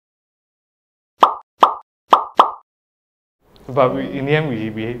But in the end,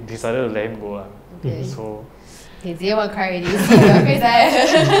 we decided to let him go. Okay. So. Okay, Zia want to cry already.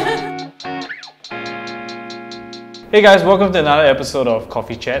 Hey guys, welcome to another episode of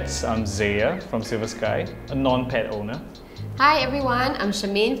Coffee Chats. I'm Zaya from Silver Sky, a non-pet owner. Hi everyone, I'm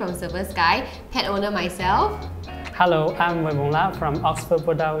Charmaine from Silver Sky, pet owner myself. Hello, I'm Webongla from Oxford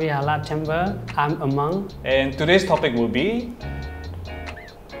Buddha Vihara Temple. I'm a monk. And today's topic will be...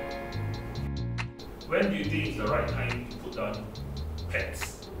 When do you think is the right time to put down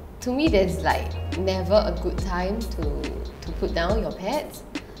pets? To me, there's like never a good time to put down your pets.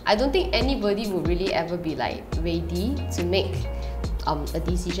 I don't think anybody will really ever be like ready to make a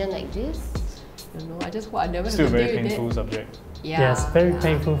decision like this. You know, I just hope I never have to Still a deal very with painful it. subject. Yeah, Yes, very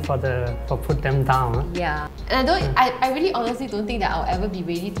painful for put them down. Yeah, and I really honestly don't think that I'll ever be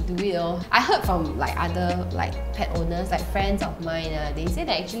ready to do it. I heard from like other like pet owners, like friends of mine, they say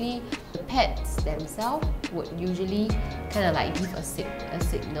that actually the pets themselves would usually kind of like give a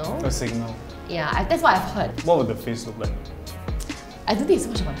signal. A signal. Yeah, that's what I've heard. What would the face look like? I don't think it's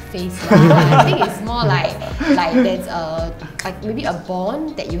so much about face I think it's more like there's like maybe a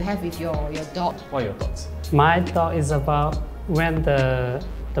bond that you have with your dog. What are your thoughts? My thought is about when the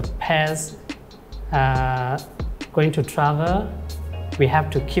pets are going to travel, we have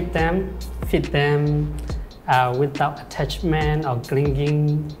to keep them, feed them without attachment or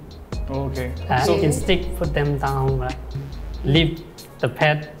clinging. Oh, okay. So instead, put them down, right? Leave the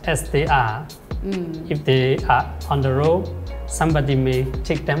pet as they are. If they are on the road, somebody may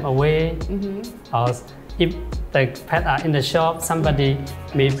take them away, or if the pets are in the shop, somebody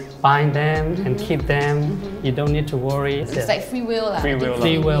may buy them and keep them. You don't need to worry. It's like free will. Free will.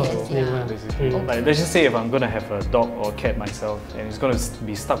 Free will. Yes, Free will. Basically. Like, let's just say if I'm going to have a dog or cat myself and it's going to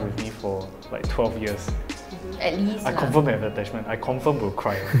be stuck with me for like 12 years. At least. I confirm have attachment. I confirm will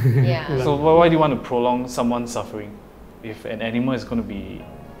cry. Yeah. So why do you want to prolong someone's suffering if an animal is going to be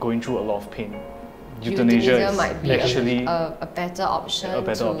going through a lot of pain? Euthanasia might be actually a better option.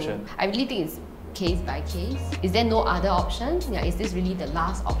 I really think it's case by case. Is there no other option? Yeah, is this really the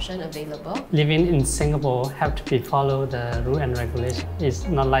last option available? Living in Singapore have to be follow the rule and regulation. It's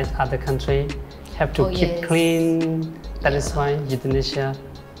not like other country. Have to keep clean. That is why euthanasia.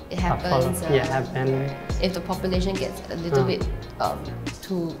 It happens. Happen. If the population gets a little bit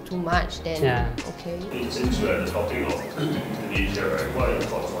too much, then okay. Since we're at the topic of euthanasia, right? What are your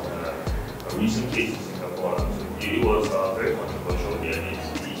thoughts on a recent case in Singapore? It was very controversial and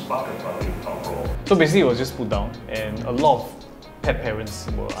it sparked a public uproar. So basically it was just put down and a lot of pet parents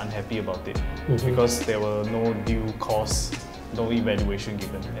were unhappy about it because there were no due costs, no evaluation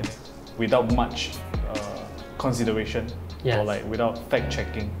given and without much consideration or like without fact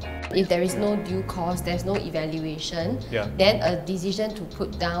checking. If there is no due cost, there's no evaluation, then a decision to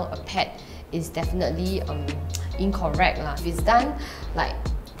put down a pet is definitely incorrect. If it's done like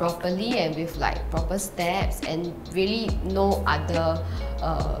properly and with like proper steps and really no other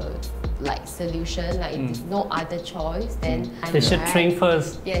like solution, like no other choice, then they should train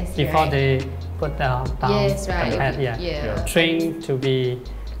first before they put down the pet. Train to be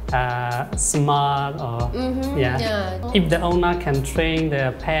smart or if the owner can train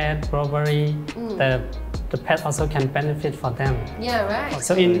their pet properly, the pet also can benefit for them. Yeah, right.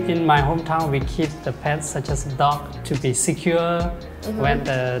 So in my hometown, we keep the pets such as dog to be secure when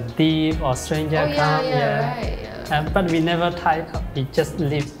the thief or stranger come. But we never tie up. We just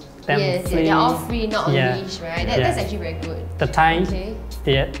leave them free. They're all free, not on leash, right? That's actually very good. The time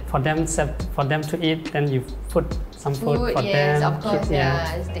for them to eat, then you put some food for them. Of course,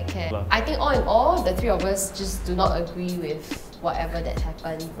 just take care. I think all in all, the three of us just do not agree with whatever that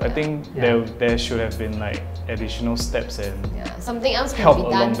happened. I think there should have been like additional steps and something else can help be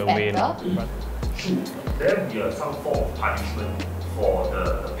done along the way. There be some form of punishment for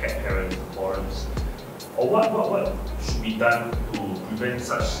the pet parents, the parents, or what should be done to prevent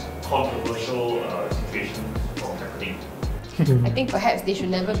such controversial situations from happening? I think perhaps they should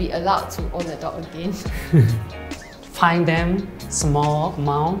never be allowed to own a dog again. Find them small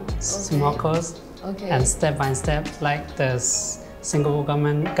amount, small cost, and step by step, like the Singapore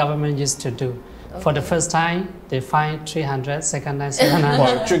government used to do. For the first time, they find 300, second time 700.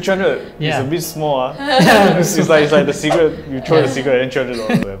 Wow, 300 is a bit small. It's like the cigarette, you throw the cigarette and $300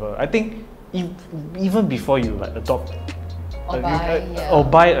 or whatever. I think even before you like adopt or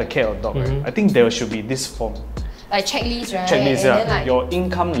buy a cat or dog, right, I think there should be this form. Like checklist, right? Checklist, like your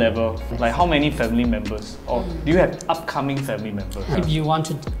income level, like how many family members, or do you have upcoming family members? If you want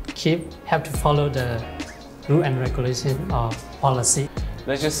to keep, have to follow the rule and regulation or policy.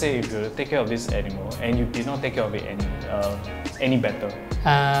 Let's just say if you take care of this animal and you did not take care of it any better?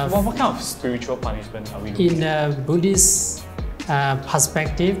 What kind of spiritual punishment are we looking In a Buddhist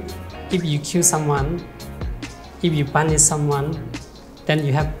perspective, if you kill someone, if you punish someone, then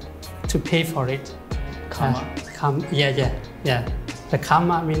you have to pay for it. Karma? Yeah. The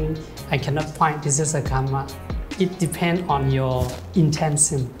karma means I cannot point this is a karma. It depends on your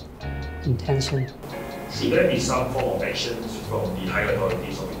intention. Should there be some form of actions from the higher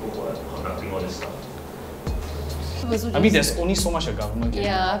authorities or people who are conducting all this stuff? I mean, there's only so much a government can do.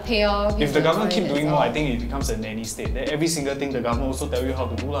 Yeah, pay off. If the government keep doing more, I think it becomes a nanny state. Then every single thing the government also tell you how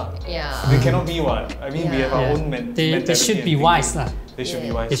to do lah. Yeah. They cannot be what. I mean, we have our own mentality. They should be wise lah. They should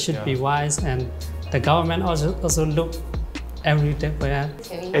be wise. They should be wise, and the government also look everywhere.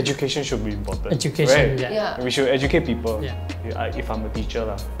 Education should be important. Education, right? yeah. We should educate people. Yeah. If I'm a teacher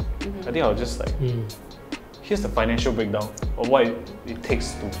lah, I think I'll just like, here's the financial breakdown of what it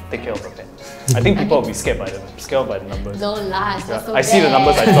takes to take care of a pet. I think people will be scared by the numbers. Don't lie, it's not so I bad. see the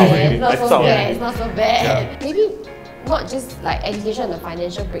numbers, I thought already. It's not so bad. Maybe not just like education on the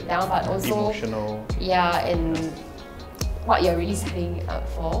financial breakdown, but also emotional. Yeah, and what you're really signing up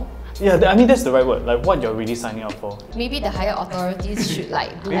for. Yeah, I mean that's the right word. Like what you're really signing up for. Maybe the higher authorities should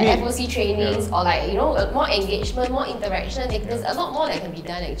like do like FOC trainings or like more engagement, more interaction. There's a lot more that can be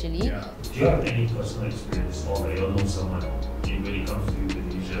done actually. Yeah. Do you have any personal experience or like you know someone when it comes to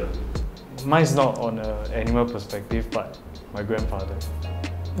euthanasia? Mine's not on an animal perspective, but my grandfather.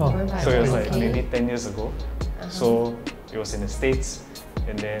 Oh. So it was like maybe 10 years ago. So it was in the States,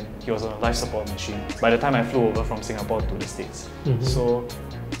 and then he was on a life support machine. By the time I flew over from Singapore to the States. So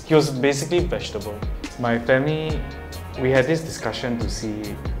he was basically vegetable. My family, we had this discussion to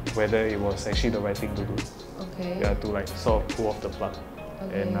see whether it was actually the right thing to do. Okay. Yeah, to like sort of pull off the plug.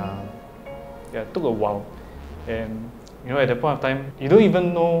 Okay. And yeah, it took a while. And at that point of time, you don't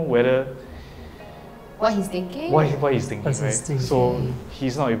even know whether what he's thinking? What he's thinking, What's right? his thinking? So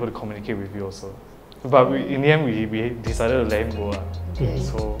he's not able to communicate with you also. But in the end, we decided to let him go. Okay.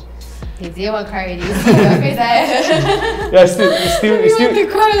 So do you want to cry already? Your face yeah, it's still want to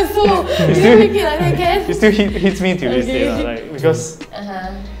cry also. You still make it like that, Ken? It still hits me till this day, like, because.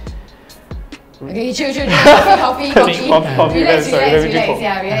 Okay, chill. Coffee. Relax.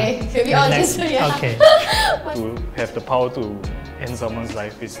 Yeah, relax. Should be honest. Okay. To have the power to end someone's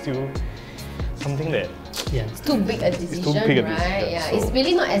life is still something that it's too big a decision, right? Yeah, so it's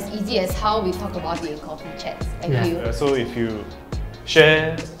really not as easy as how we talk about it in coffee chats. I feel. So if you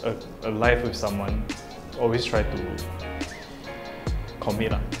share a life with someone, always try to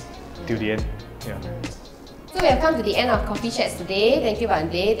commit till the end. Yeah. So we have come to the end of Coffee Chats today. Thank you,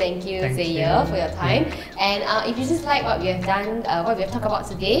 Bande. Thank you, Zayer, for your time. And if you just like what we have done, what we have talked about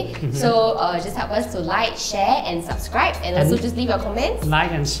today, so just help us to like, share, and subscribe, and also just leave your comments.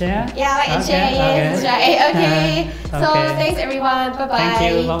 Like and share. Yeah, like and share. Yes, that's right. Okay. So thanks everyone. Bye bye.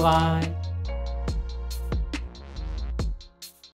 Thank you. Bye bye.